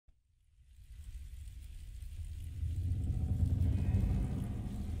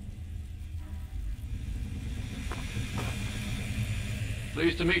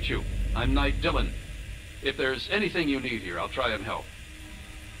Pleased to meet you. I'm Knight Dillon. If there's anything you need here, I'll try and help.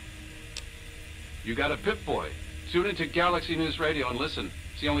 You got a Pip-Boy. Tune into Galaxy News Radio and listen.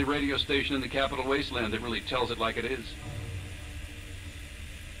 It's the only radio station in the capital Wasteland that really tells it like it is.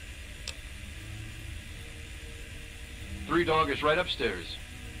 Three Dog is right upstairs.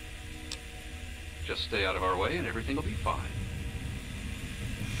 Just stay out of our way and everything will be fine.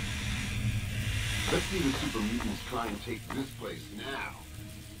 Let's see the super mutants try and take this place now.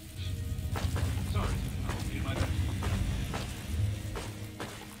 Sorry, I will be in my best.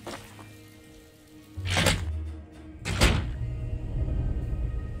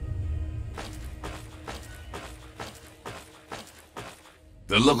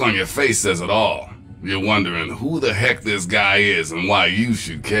 The look on your face says it all. You're wondering who the heck this guy is and why you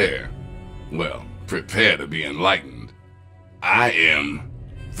should care. Well, prepare to be enlightened. I am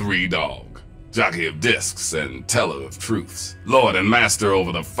 3Dog, jockey of discs and teller of truths, lord and master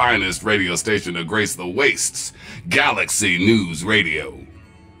over the finest radio station to grace the wastes, Galaxy News Radio.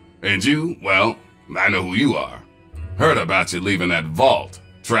 And you, well, I know who you are. Heard about you leaving that vault,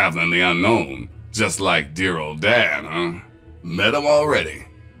 traveling the unknown, just like dear old Dad, huh? Met him already.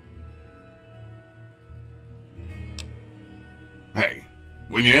 Hey,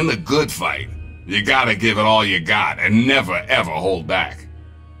 when you're in the good fight, you gotta give it all you got and never ever hold back.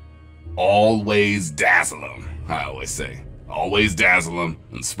 Always dazzle them, I always say. Always dazzle them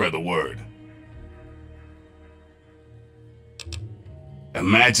and spread the word.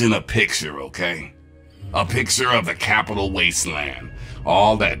 Imagine a picture, okay? A picture of the capital Wasteland.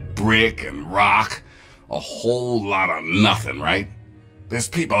 All that brick and rock. A whole lot of nothing, right? There's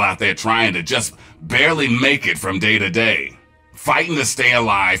people out there trying to just barely make it from day to day. Fighting to stay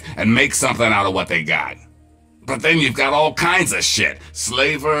alive and make something out of what they got. But then you've got all kinds of shit.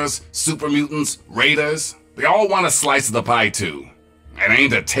 Slavers, super mutants, raiders. They all want a slice of the pie too. And aim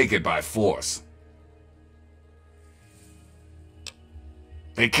to take it by force.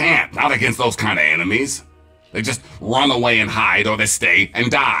 They can't, not against those kind of enemies. They just run away and hide, or they stay and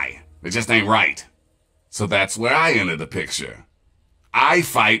die. It just ain't right. So that's where I enter the picture. I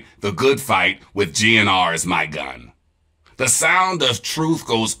fight the good fight with GNR as my gun. The sound of truth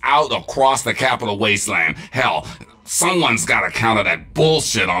goes out across the capital Wasteland. Hell, someone's got to counter that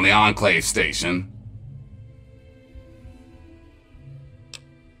bullshit on the Enclave station.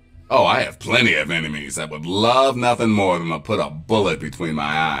 Oh, I have plenty of enemies that would love nothing more than to put a bullet between my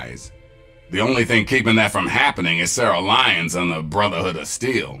eyes. The only thing keeping that from happening is Sarah Lyons and the Brotherhood of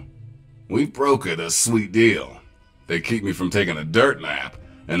Steel. We've brokered a sweet deal. They keep me from taking a dirt nap,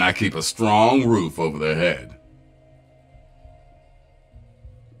 and I keep a strong roof over their head.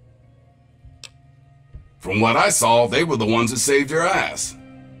 From what I saw, they were the ones who saved your ass.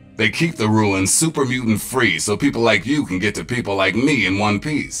 They keep the ruins super mutant free so people like you can get to people like me in one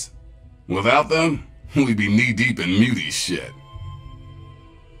piece. Without them, we'd be knee-deep in mutie shit.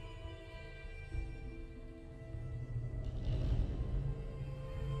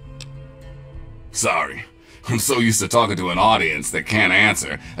 Sorry, I'm so used to talking to an audience that can't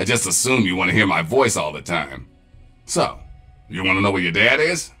answer, I just assume you want to hear my voice all the time. So, you want to know where your dad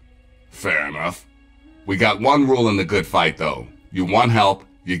is? Fair enough. We got one rule in the good fight, though. You want help,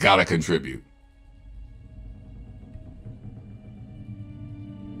 you gotta contribute.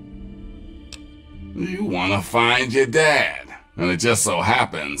 You want to find your dad, and it just so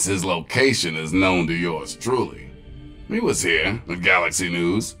happens his location is known to yours truly. He was here at Galaxy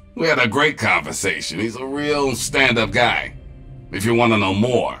News. We had a great conversation. He's a real stand-up guy. If you want to know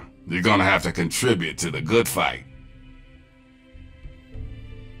more, you're gonna have to contribute to the good fight.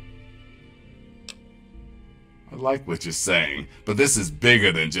 I like what you're saying, but this is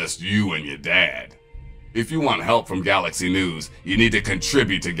bigger than just you and your dad. If you want help from Galaxy News, you need to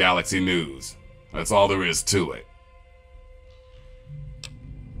contribute to Galaxy News. That's all there is to it.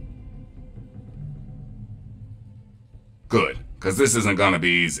 Good, because this isn't gonna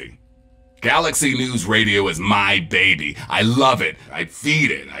be easy. Galaxy News Radio is my baby. I love it. I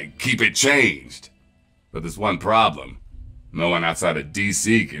feed it. I keep it changed. But there's one problem. No one outside of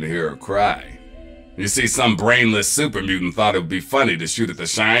D.C. can hear her cry. You see, some brainless super mutant thought it would be funny to shoot at the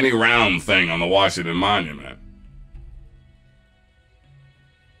shiny round thing on the Washington Monument.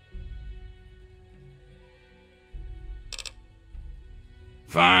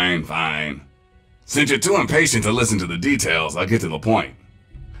 Fine, fine. Since you're too impatient to listen to the details, I'll get to the point.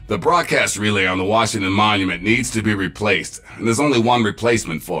 The broadcast relay on the Washington Monument needs to be replaced, and there's only one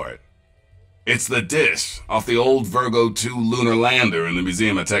replacement for it. It's the dish off the old Virgo 2 lunar lander in the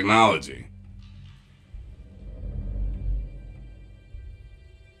Museum of Technology.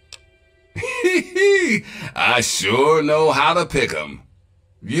 I sure know how to pick 'em.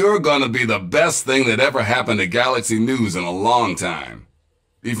 You're gonna be the best thing that ever happened to Galaxy News in a long time.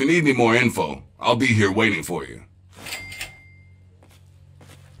 If you need any more info, I'll be here waiting for you.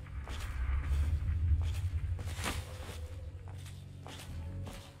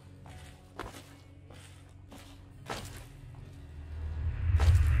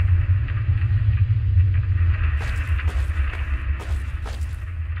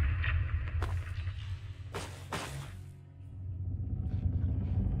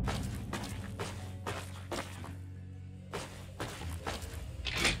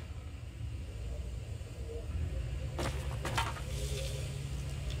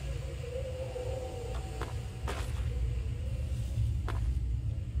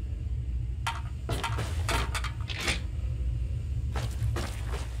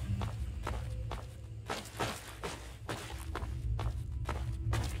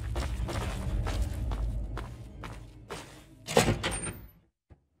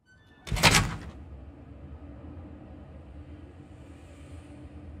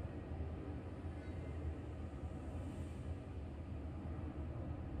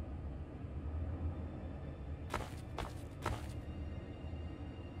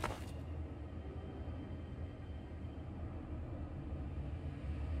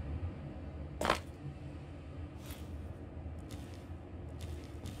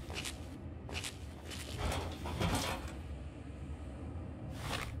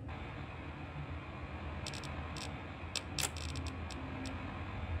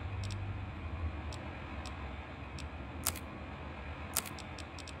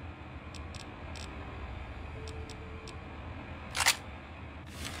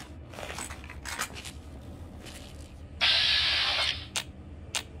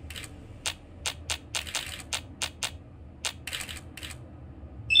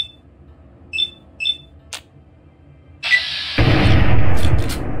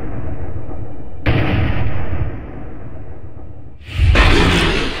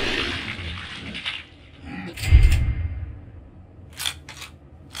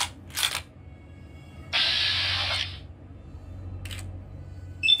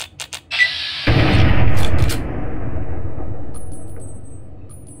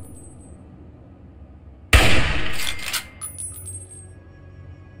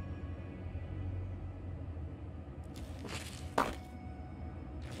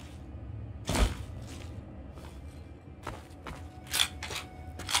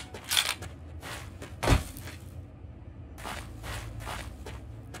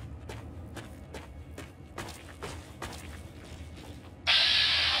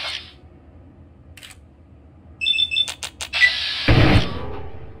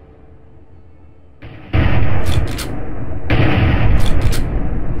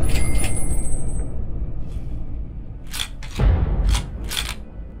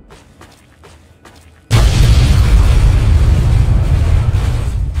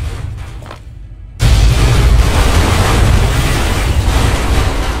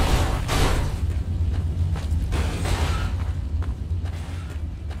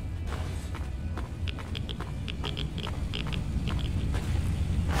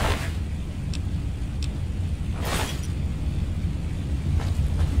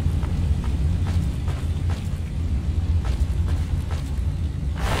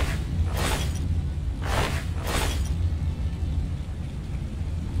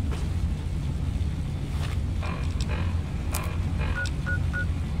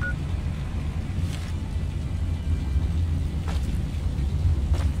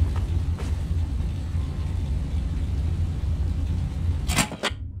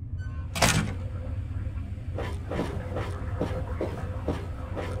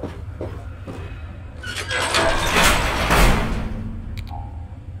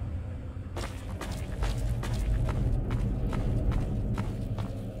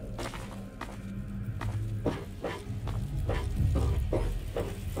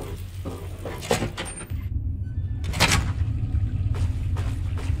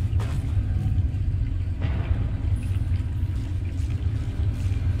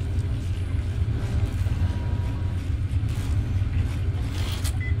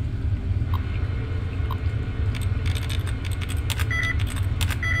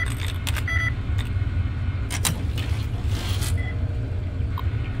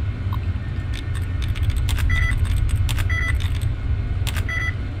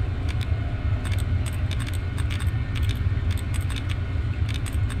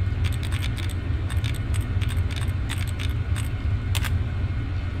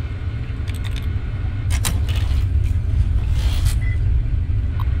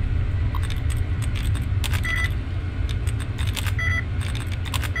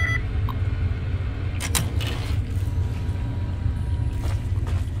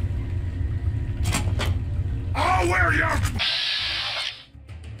 where you...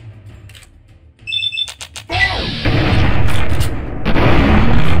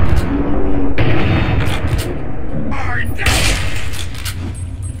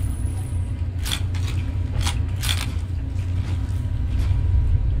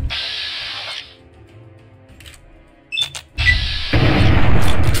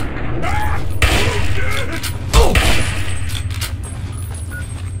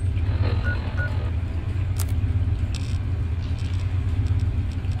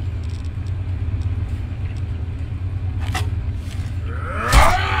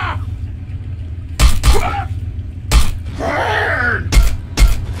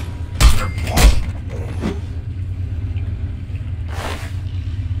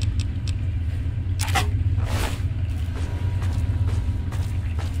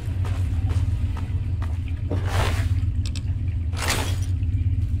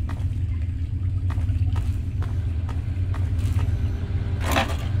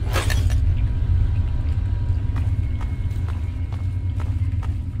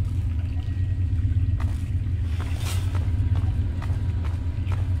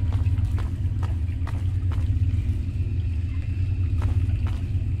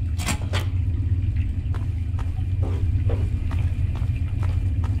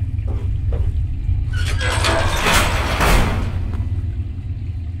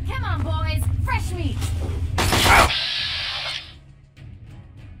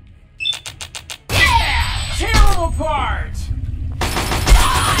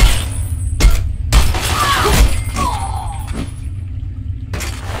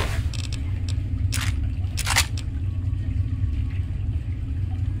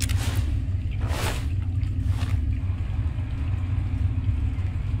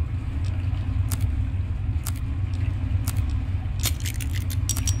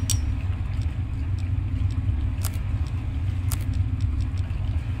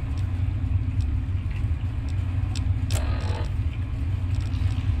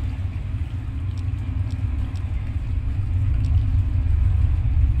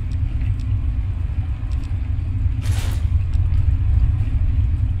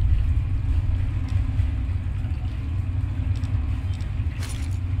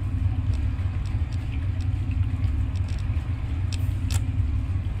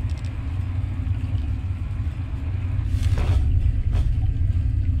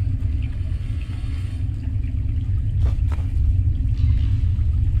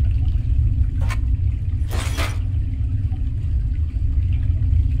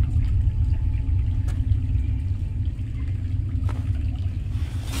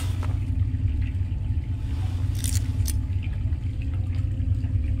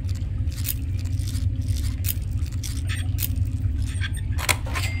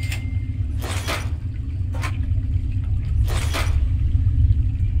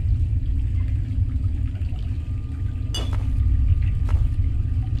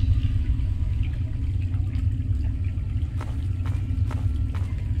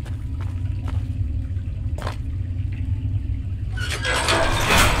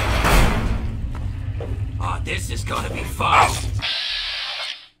 This is gonna be fun.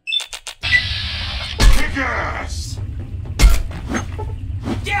 Kick ass!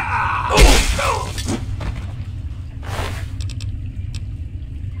 Yeah!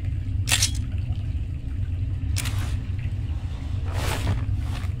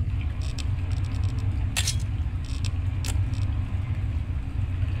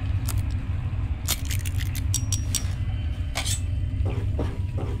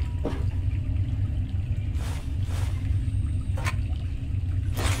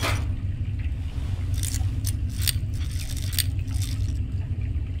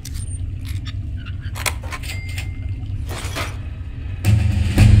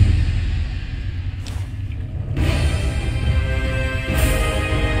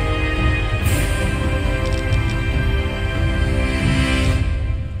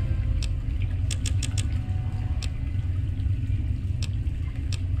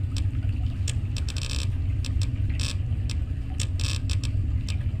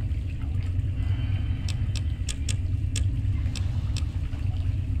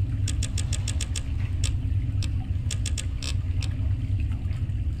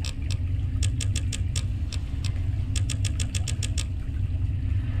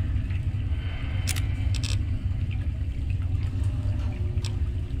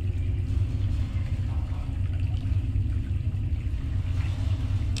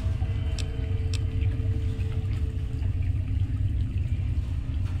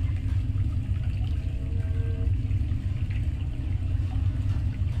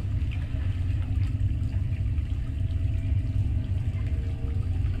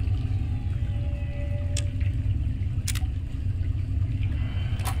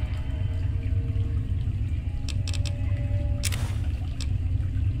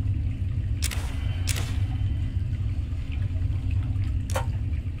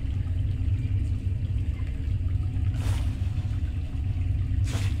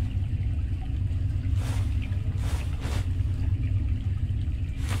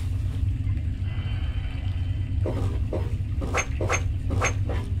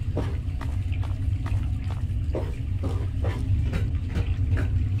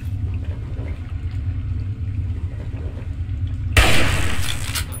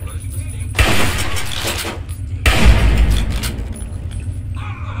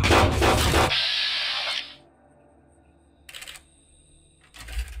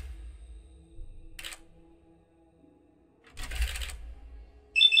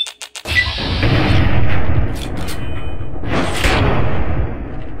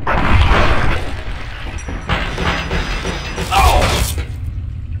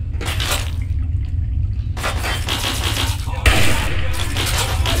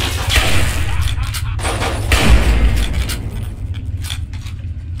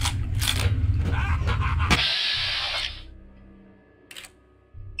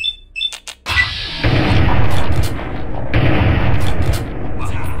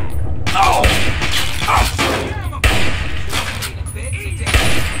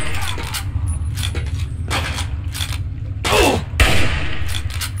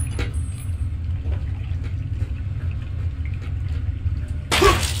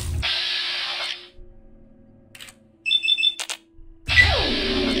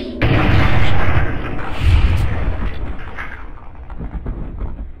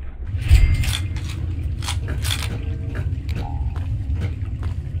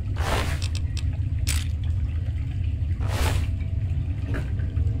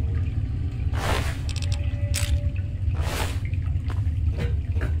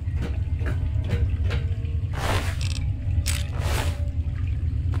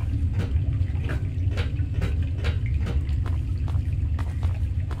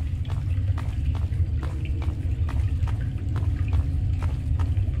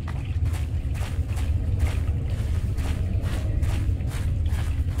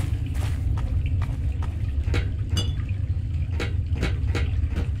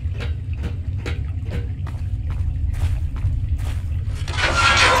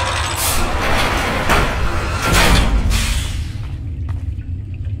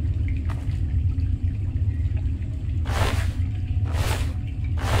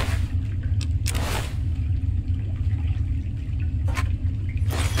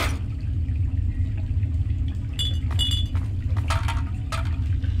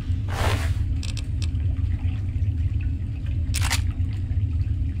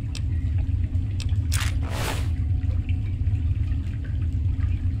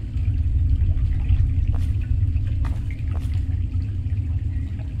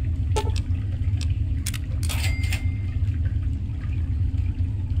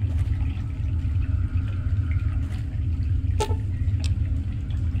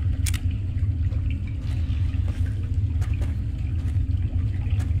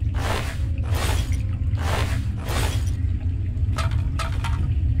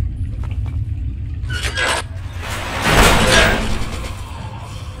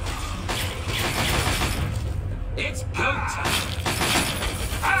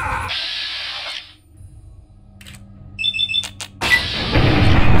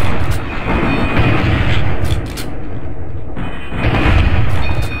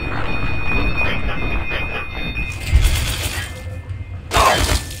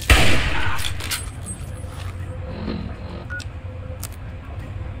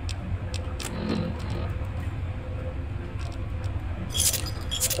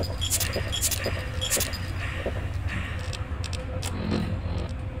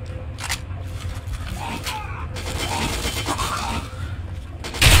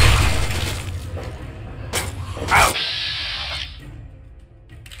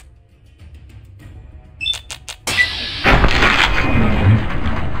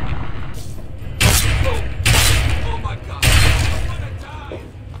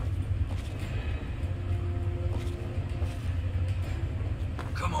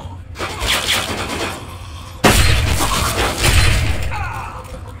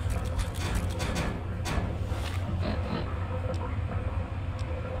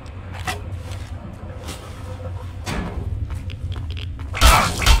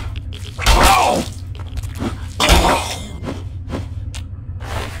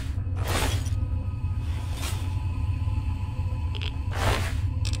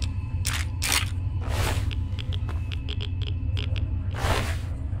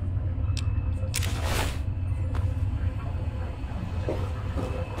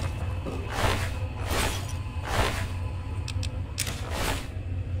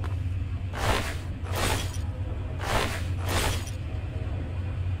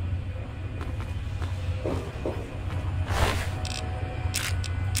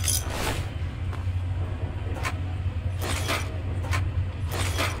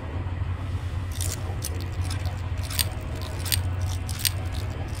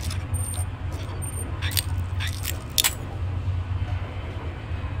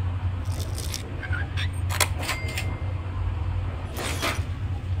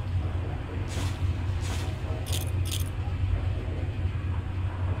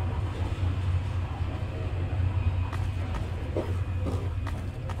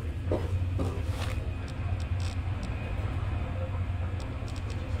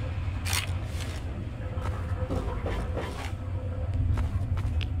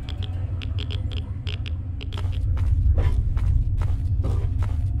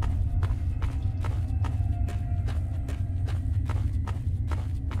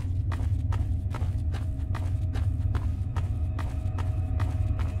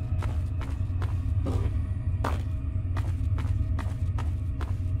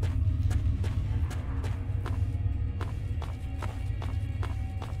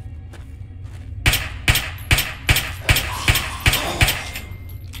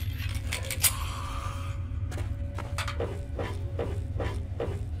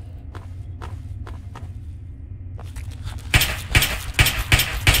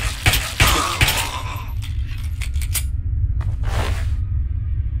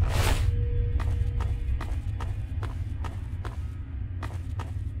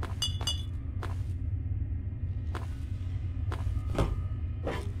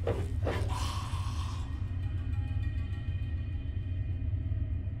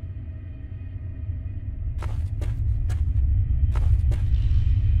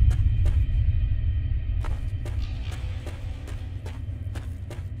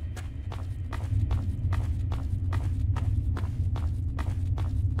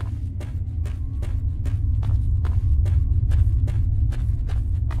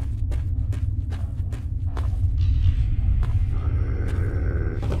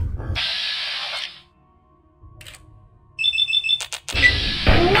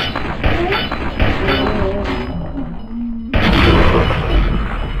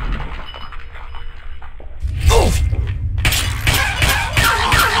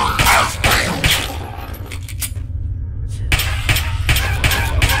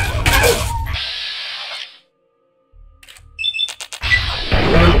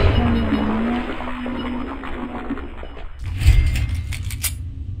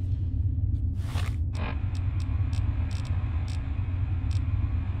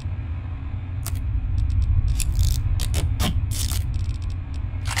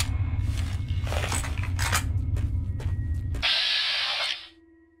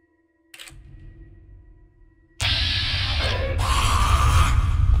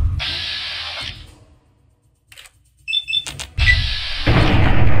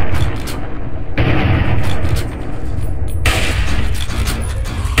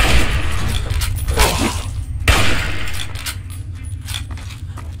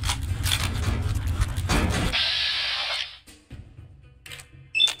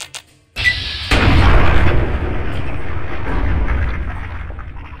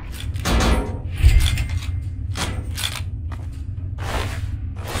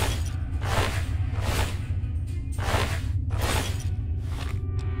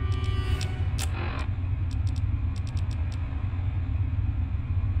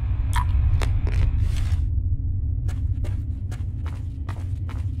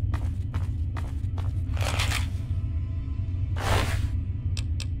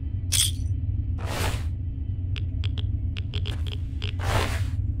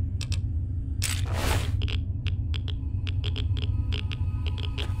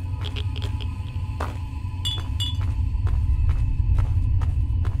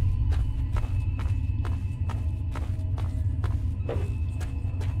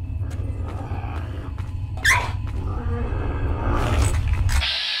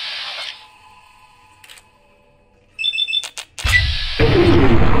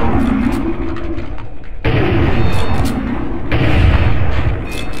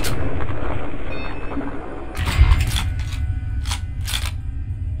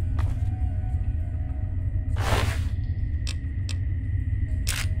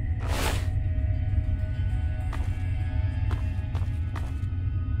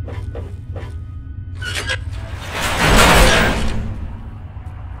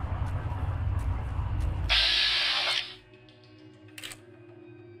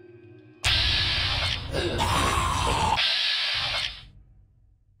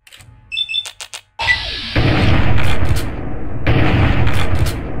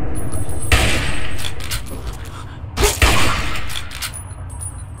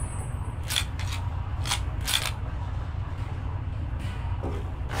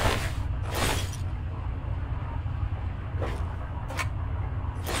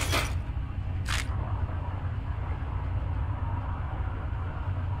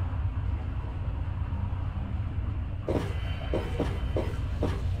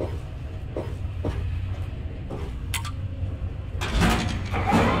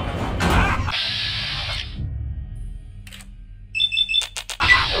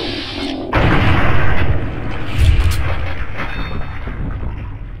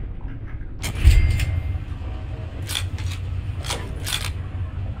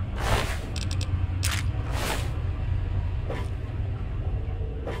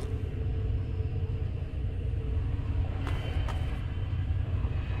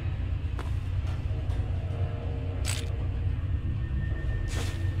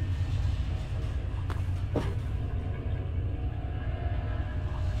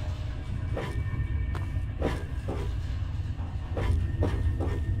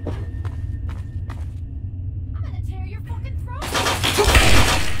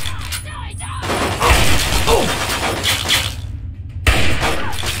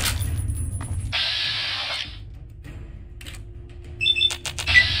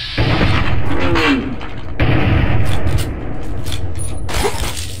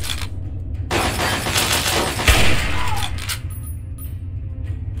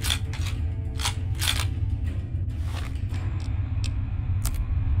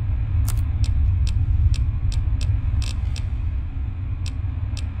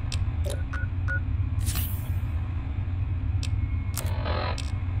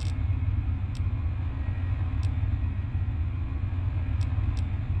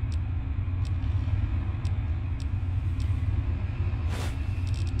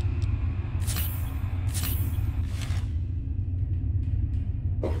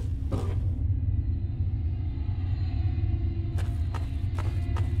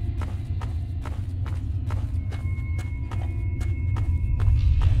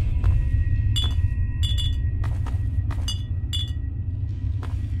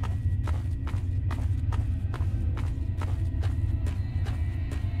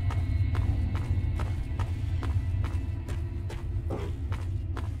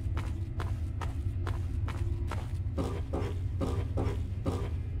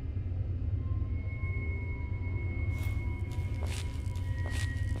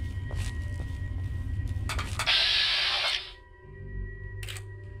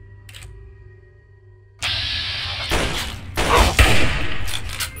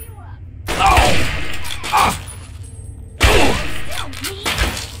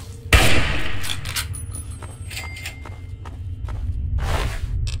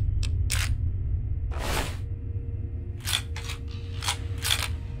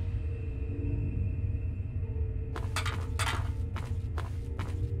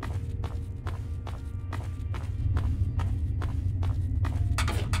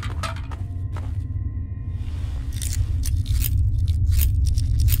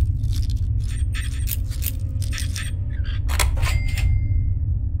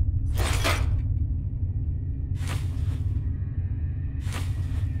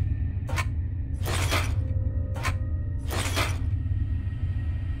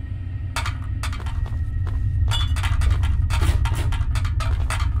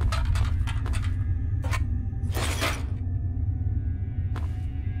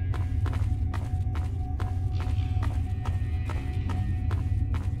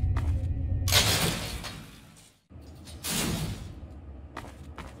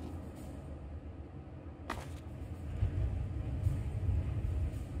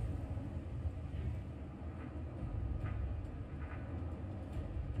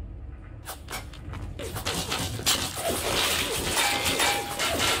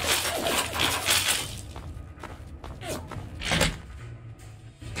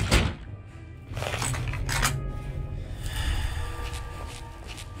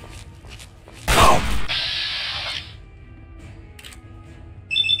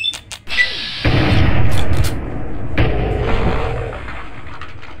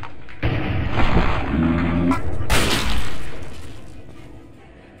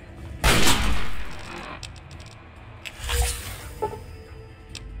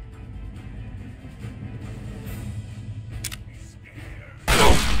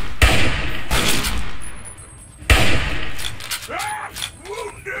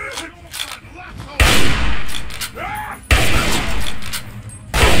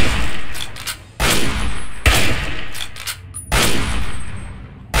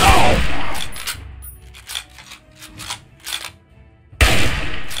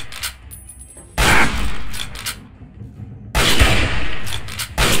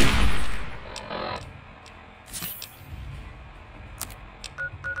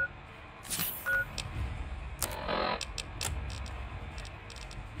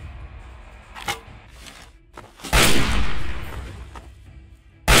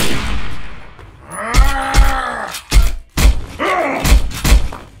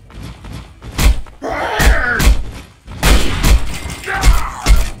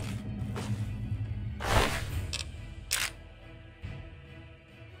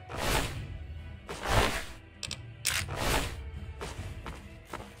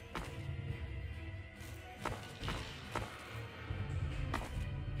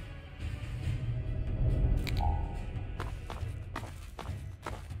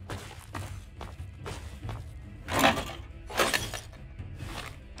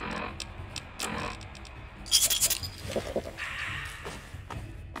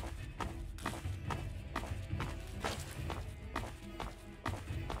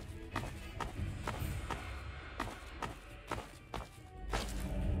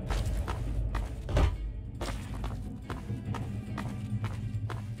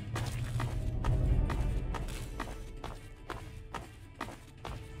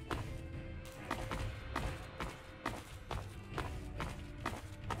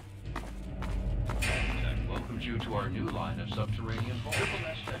 to our new line of subterranean vaults. Triple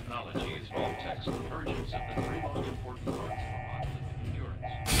S technology is Vault-Tech's convergence of the three most important parts of a monolithic endurance.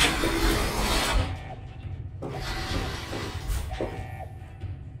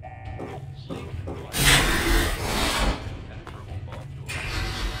 Sleek, penetrable vault doors.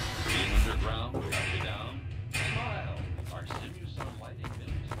 Being underground, cut you down. Smile, our Simu-Sun lighting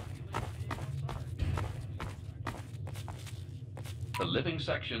mimics the feeling of being outside. The living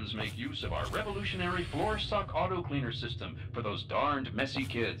sections make use of our revolutionary floor suck auto cleaner system for those darned messy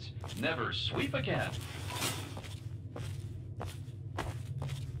kids. Never sweep again.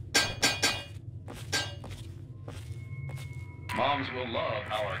 Moms will love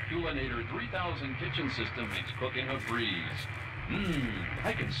how our Culinator 3000 kitchen system makes cooking a breeze.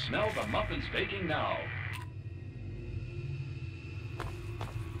 I can smell the muffins baking now.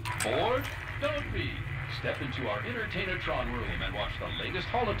 Bored? Don't be. Step into our Entertainatron room and watch the latest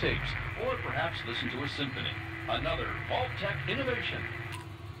holotapes, or perhaps listen to a symphony. Another Vault-Tech innovation.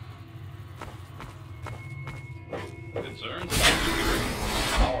 Concerns about security?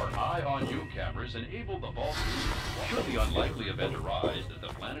 Our Eye on You cameras enable the vault. Should the unlikely event arise that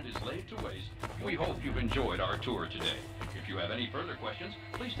the planet is laid to waste, we hope you've enjoyed our tour today. If you have any further questions,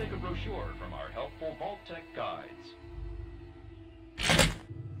 please take a brochure from our helpful Vault-Tech guides.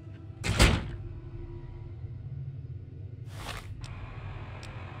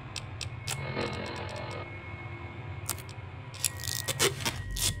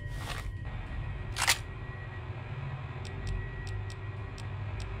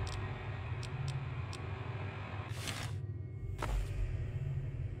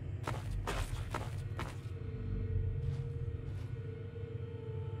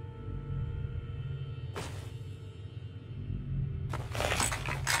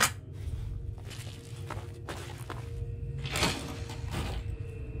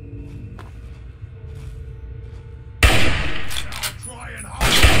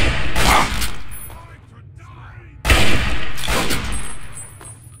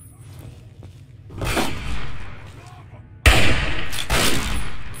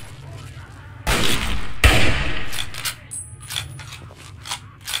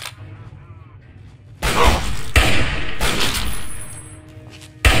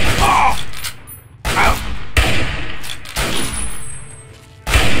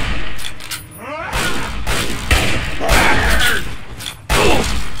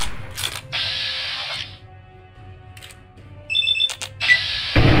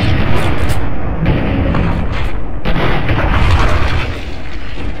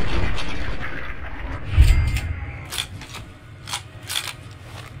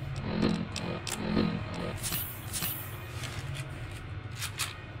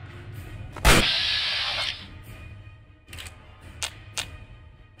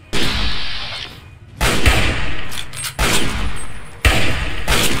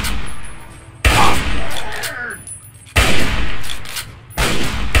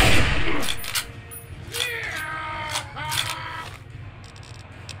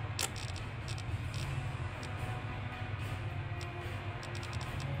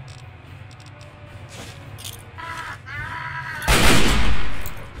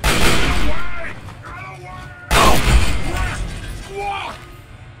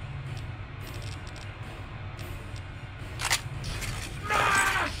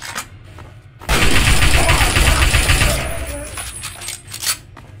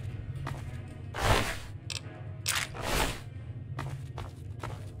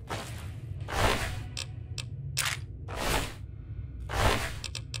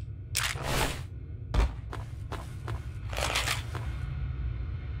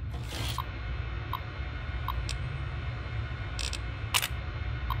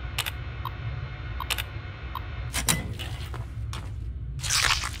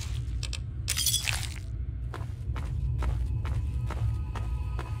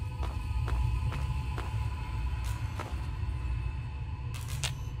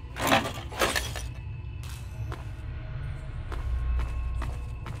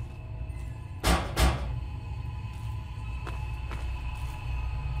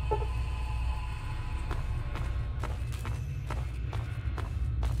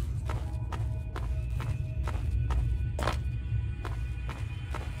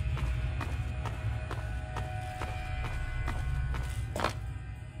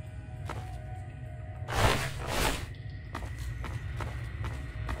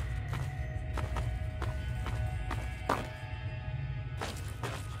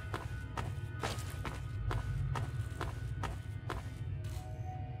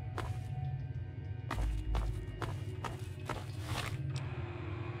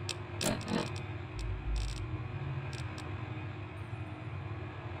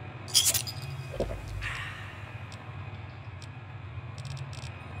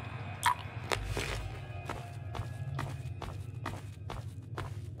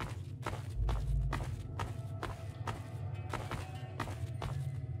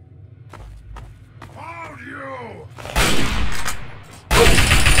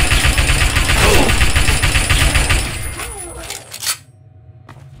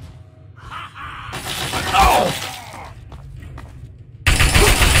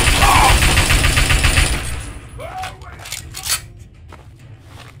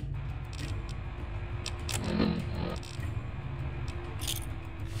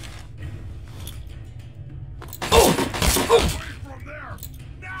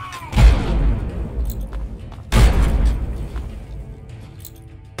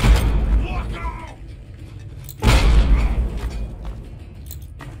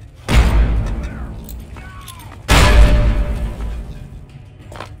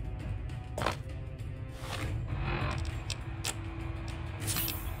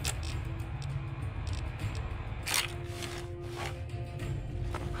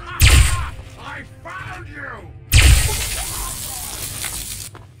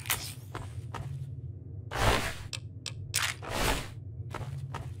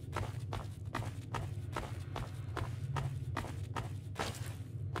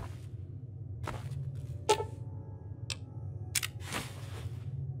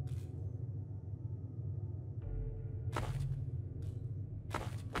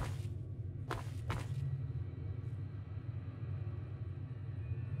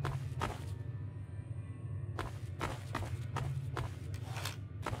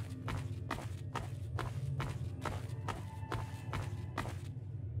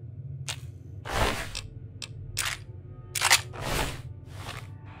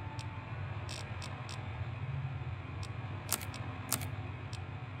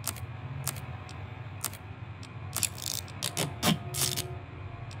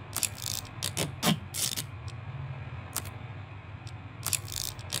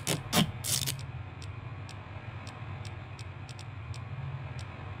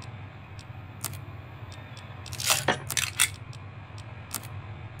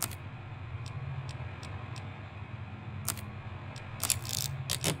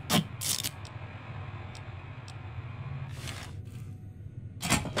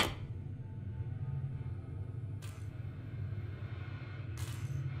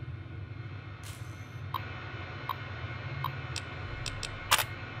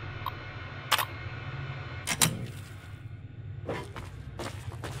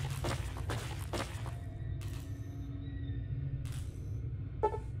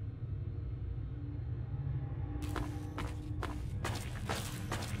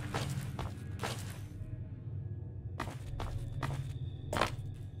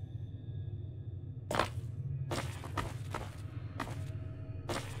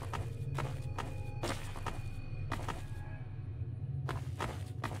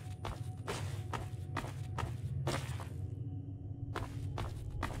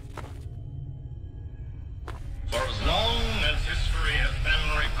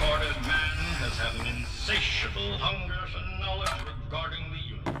 have an insatiable hunger for knowledge regarding the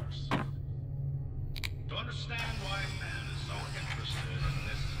universe. To understand why man is so interested in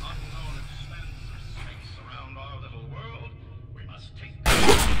this unknown expanse of space around our little world, we must take...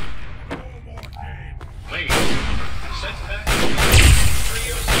 Please, sit back, free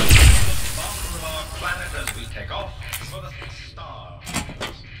yourself from the bottom of our planet as we take off for the star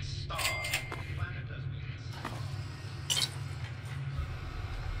planet as we...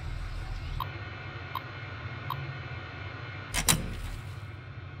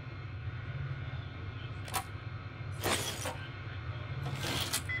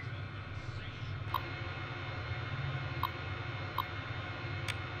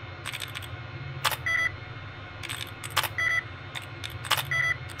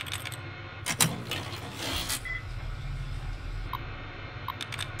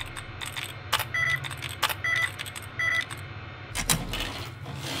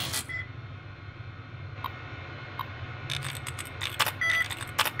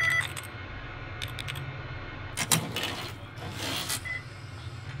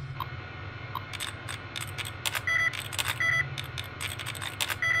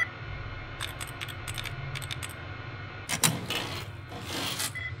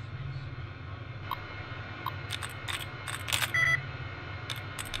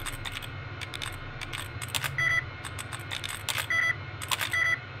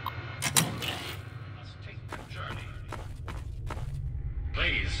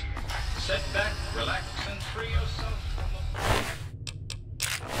 Please, sit back, relax, and free yourself from the...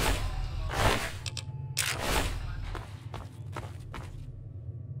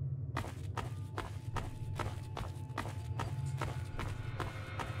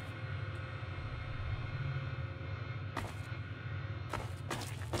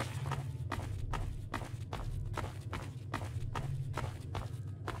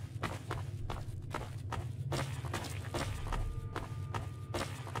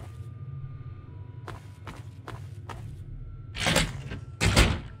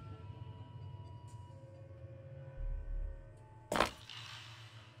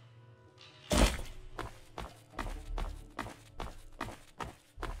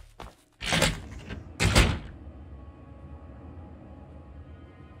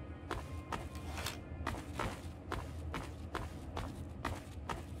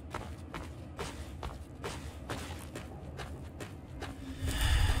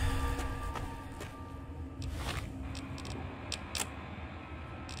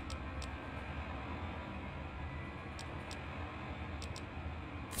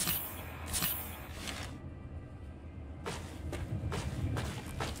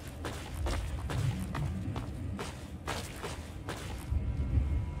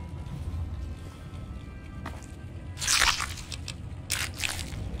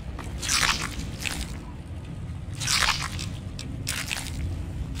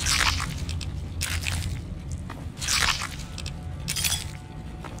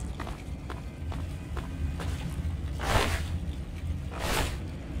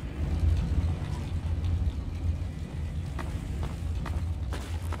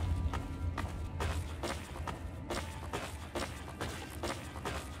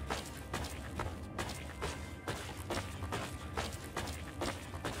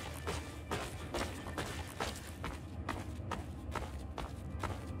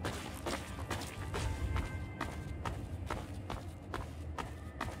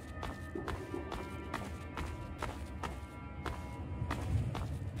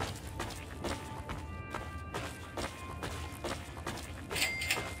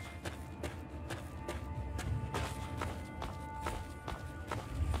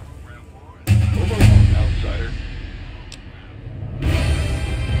 Outsider.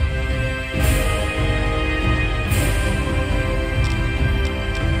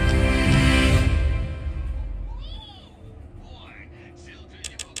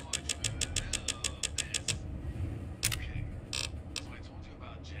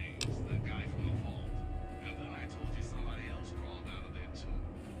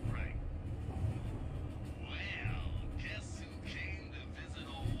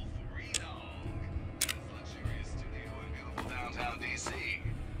 D.C.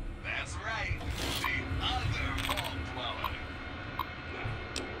 That's right, the other vault dweller.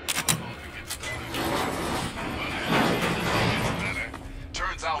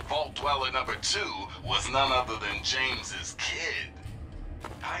 Turns out vault dweller number 2 was none other than James's kid.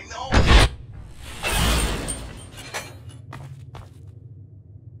 I know.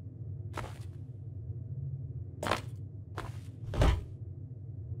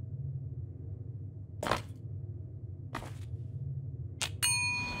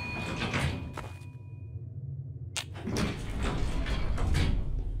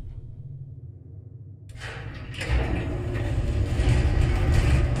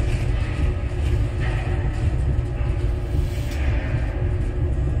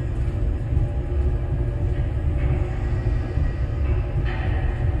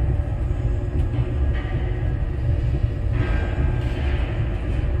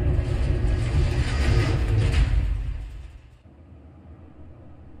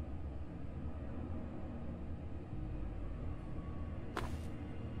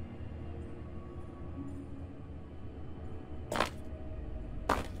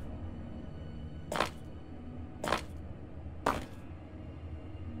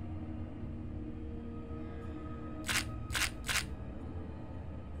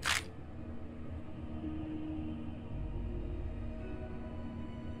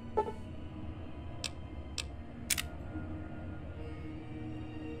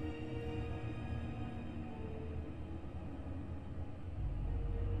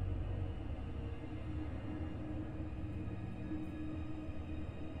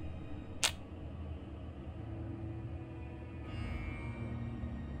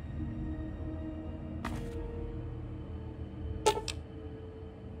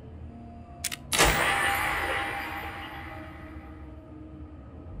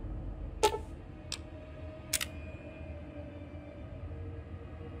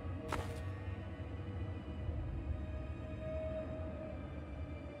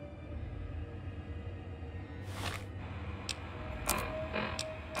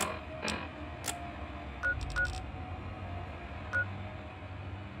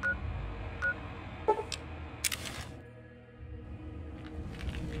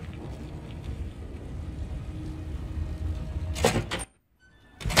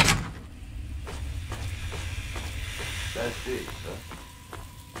 Fast days, huh?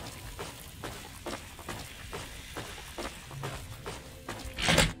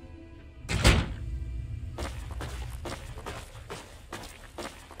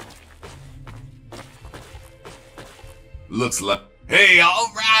 Looks like... Hey,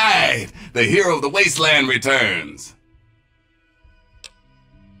 all right! The hero of the Wasteland returns!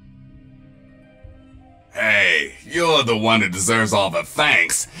 Hey, you're the one who deserves all the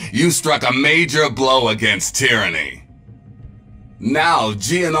thanks. You struck a major blow against tyranny. Now,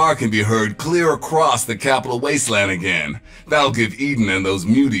 GNR can be heard clear across the capital Wasteland again. That'll give Eden and those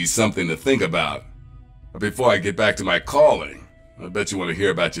muties something to think about. But before I get back to my calling, I bet you want to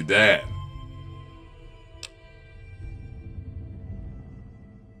hear about your dad.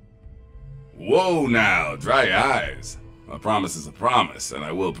 Whoa now, dry your eyes. A promise is a promise, and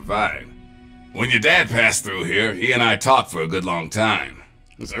I will provide. When your dad passed through here, he and I talked for a good long time.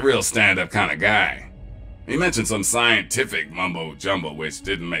 He's a real stand-up kind of guy. He mentioned some scientific mumbo-jumbo which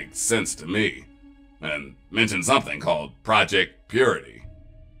didn't make sense to me, and mentioned something called Project Purity.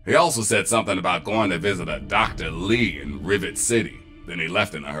 He also said something about going to visit a Dr. Lee in Rivet City, then he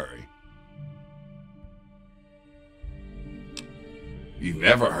left in a hurry. You've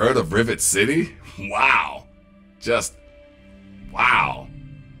never heard of Rivet City? Wow. Just... wow.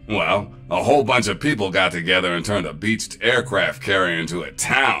 Well, a whole bunch of people got together and turned a beached aircraft carrier into a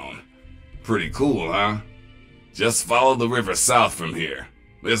town. Pretty cool, huh? Just follow the river south from here.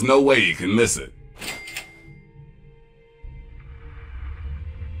 There's no way you can miss it.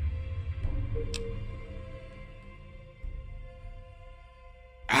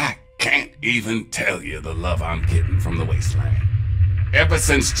 I can't even tell you the love I'm getting from the Wasteland. Ever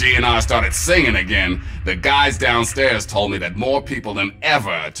since GNR started singing again, the guys downstairs told me that more people than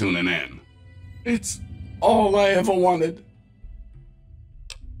ever are tuning in. It's all I ever wanted.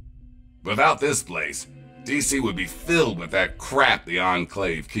 Without this place, DC would be filled with that crap the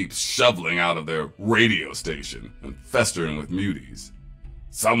Enclave keeps shoveling out of their radio station and festering with muties.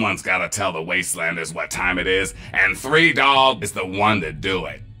 Someone's gotta tell the Wastelanders what time it is, and 3 Dog is the one to do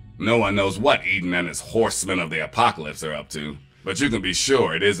it. No one knows what Eden and his horsemen of the apocalypse are up to. But you can be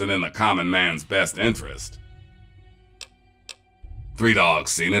sure it isn't in the common man's best interest. 3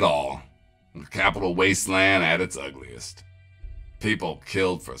 Dog's seen it all. The capital Wasteland at its ugliest. People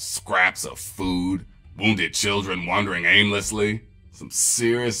killed for scraps of food, wounded children wandering aimlessly. Some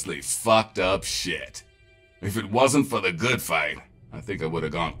seriously fucked up shit. If it wasn't for the good fight, I think I would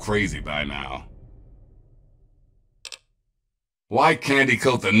have gone crazy by now. Why candy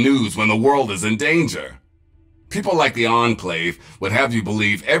coat the news when the world is in danger? People like the Enclave would have you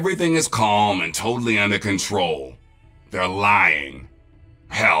believe everything is calm and totally under control. They're lying.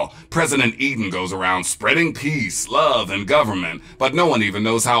 Hell, President Eden goes around spreading peace, love, and government, but no one even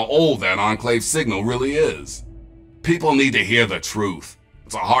knows how old that Enclave signal really is. People need to hear the truth.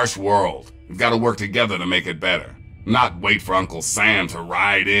 It's a harsh world. We've got to work together to make it better, not wait for Uncle Sam to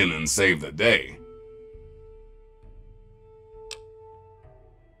ride in and save the day.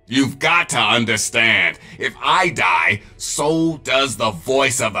 You've got to understand, if I die, so does the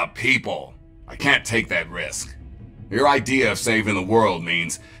voice of the people. I can't take that risk. Your idea of saving the world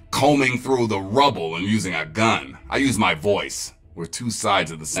means combing through the rubble and using a gun. I use my voice. We're 2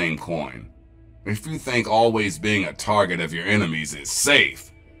 sides of the same coin. If you think always being a target of your enemies is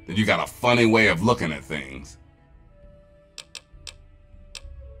safe, then you got a funny way of looking at things.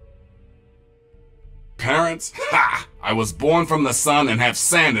 Parents? Ha! I was born from the sun and have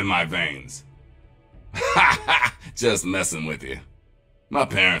sand in my veins. Ha ha! Just messing with you. My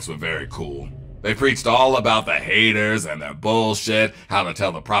parents were very cool. They preached all about the haters and their bullshit, how to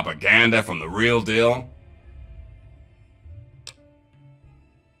tell the propaganda from the real deal.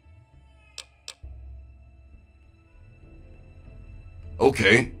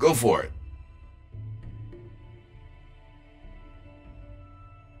 Okay, go for it.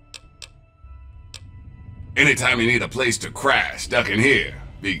 Anytime you need a place to crash, duck in here.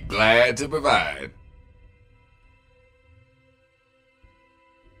 Be glad to provide.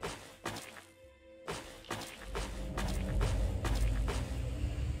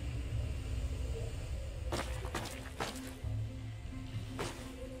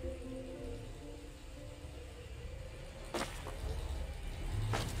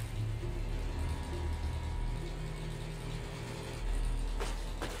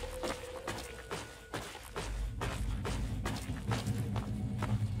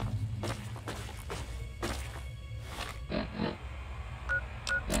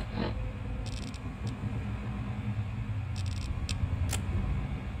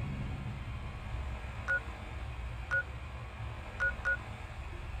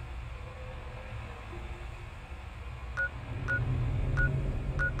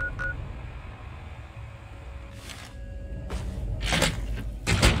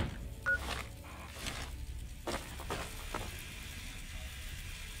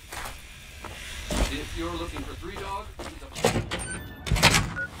 If you're looking for 3 Dog,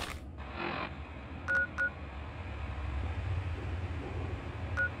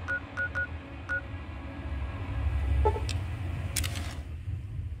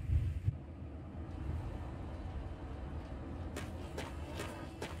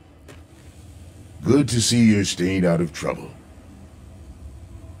 Good to see you stayed out of trouble.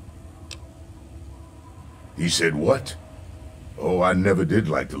 He said what? Oh, I never did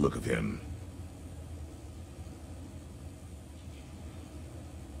like the look of him.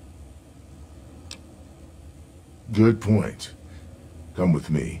 Good point. Come with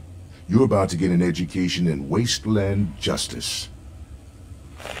me. You're about to get an education in Wasteland justice.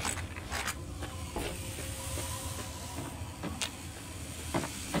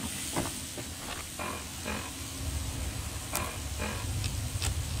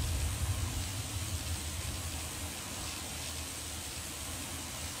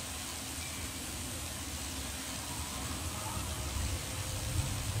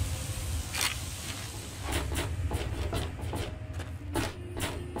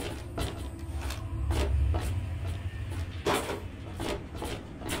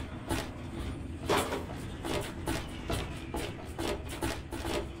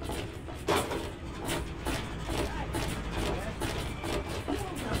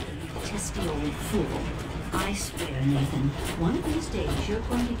 Old fool. I swear, Nathan, one of these days you're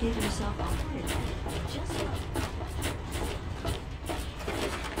going to give yourself a heart attack. Just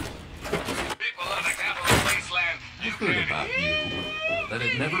People of the capital wasteland, I've heard about you. Let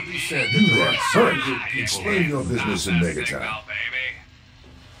it never be said that You there there, are sir. some good people. Explain your business in Megatime.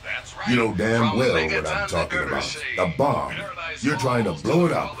 You know damn well what I'm talking about. The bomb. You're trying to blow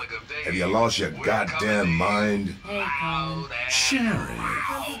it up. Have you lost your goddamn mind? Hey, Colin.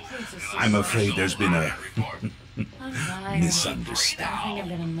 Sheriff, I'm afraid there's been a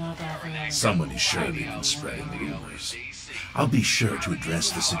misunderstanding. Someone is surely been spreading rumors. I'll be sure to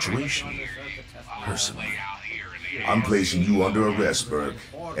address the situation personally. I'm placing you under arrest, Burke.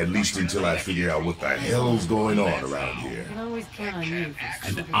 At least until I figure out what the hell's going on around here. You can always count on you.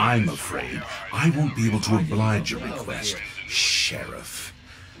 And I'm afraid I won't be able to oblige your request, Sheriff.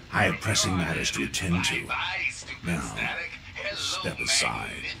 I have pressing matters to attend to. Now, step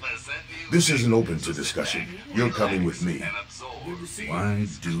aside. This isn't open to discussion. You're coming with me. Why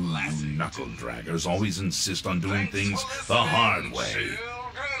do you knuckle-draggers always insist on doing things the hard way?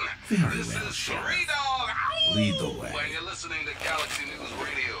 Very well, Sheriff. Lead the way. When you're listening to Galaxy News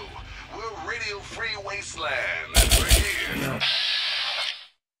Radio, we're Radio Free Wasteland. That's right here.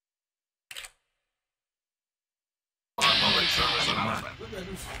 Public service announcement.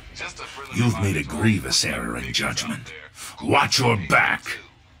 You've made a grievous error in judgment. Watch your back.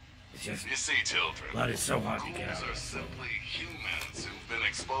 You see, children, Blood is so hard to get those out. are simply humans who've been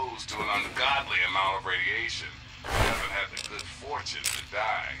exposed to an ungodly amount of radiation. They haven't had the good fortune to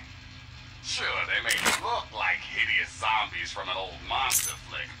die. Sure, they may look like hideous zombies from an old monster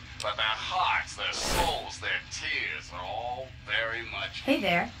flick, but their hearts, their souls, their tears are all very much Hey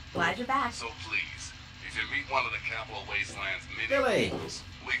there. Glad you're back. So please, if you meet one of the Capital Wasteland's mini Billy. ghouls,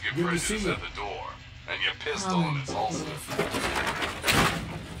 leave your Good to see prisoners you. at the door, and your pistol in its holster.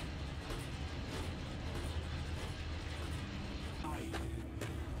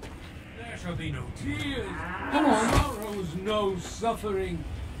 There shall be no tears, no sorrows, no suffering,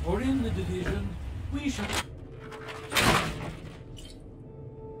 for in the division we shall...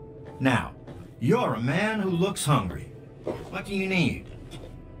 Now, you're a man who looks hungry. What do you need?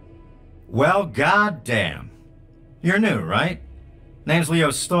 Well, goddamn. You're new, right? Name's Leo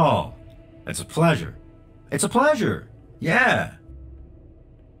Stahl. It's a pleasure. It's a pleasure. Yeah.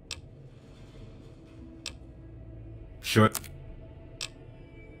 Sure.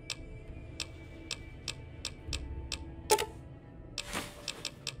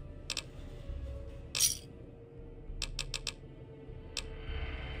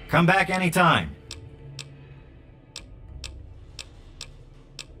 Come back anytime.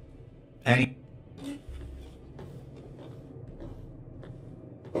 Any...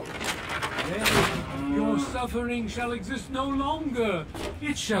 Then your suffering shall exist no longer.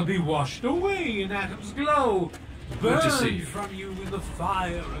 It shall be washed away in Atom's glow, Good to see burned you. from you in the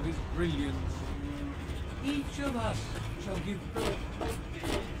fire of his brilliance. Each of us shall give birth.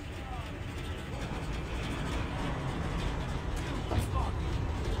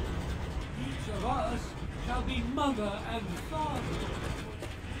 Each of us shall be mother and father.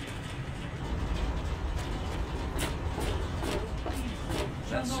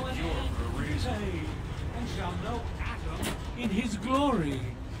 Shall know an end day, and shall know Atom in his glory.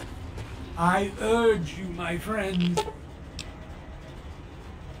 I urge you, my friends.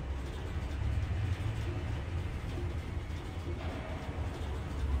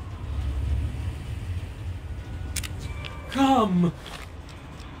 Come!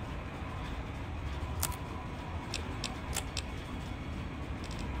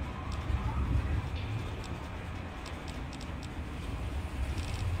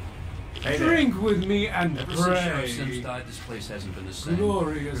 Hey there. Drink with me and Ever since Sheriff Sims pray. died, this place hasn't been the same.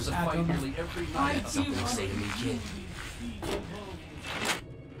 Glorious There's a fight Adam. nearly every night. I Something give to say to me, kid.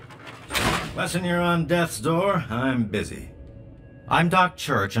 Lesson you're on death's door, I'm busy. I'm Doc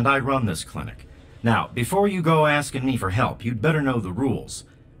Church, and I run this clinic. Now, before you go asking me for help, you'd better know the rules.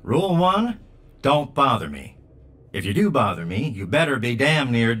 Rule 1, don't bother me. If you do bother me, you better be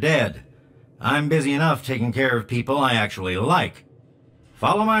damn near dead. I'm busy enough taking care of people I actually like.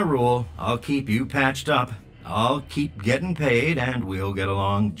 Follow my rule, I'll keep you patched up, I'll keep getting paid, and we'll get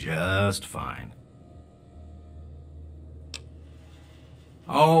along just fine.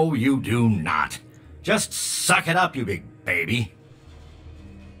 Oh, you do not. Just suck it up, you big baby.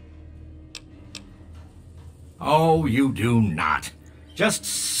 Oh, you do not. Just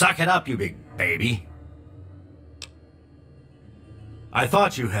suck it up, you big baby. I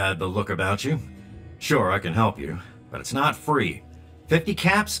thought you had the look about you. Sure, I can help you, but it's not free. 50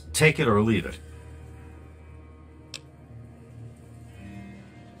 caps, take it or leave it.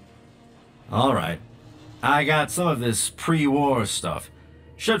 All right. I got some of this pre-war stuff.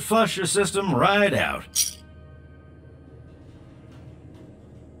 Should flush your system right out.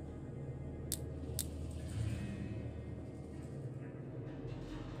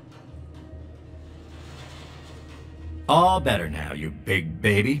 All better now, you big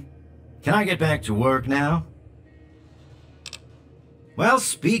baby. Can I get back to work now? Well,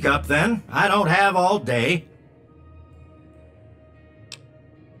 speak up then. I don't have all day.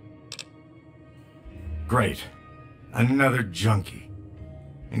 Great. Another junkie.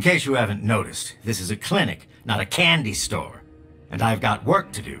 In case you haven't noticed, this is a clinic, not a candy store. And I've got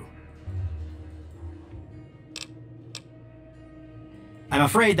work to do. I'm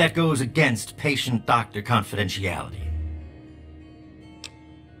afraid that goes against patient-doctor confidentiality.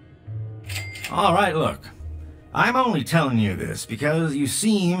 All right, look. I'm only telling you this because you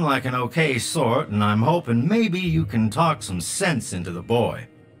seem like an okay sort, and I'm hoping maybe you can talk some sense into the boy.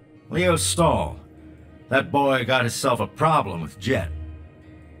 Leo Stahl. That boy got himself a problem with Jet.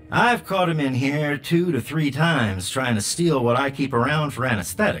 I've caught him in here 2 to 3 times trying to steal what I keep around for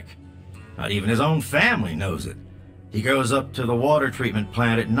anesthetic. Not even his own family knows it. He goes up to the water treatment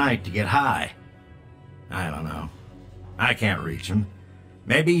plant at night to get high. I don't know. I can't reach him.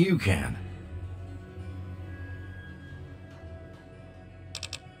 Maybe you can.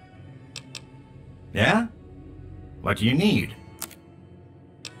 Yeah? What do you need?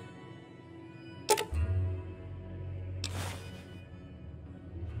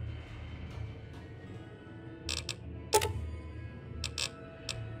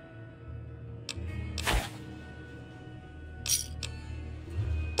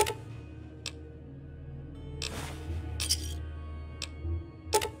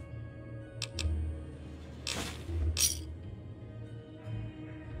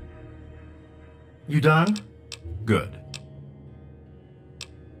 You done? Good.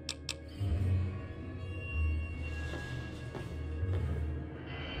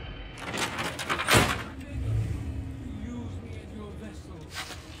 Use me as your vessel.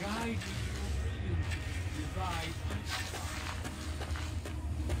 Guide me to your brilliant divide.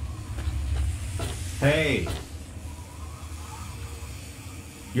 Hey.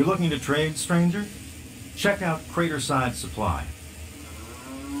 You looking to trade, stranger? Check out Craterside Supply.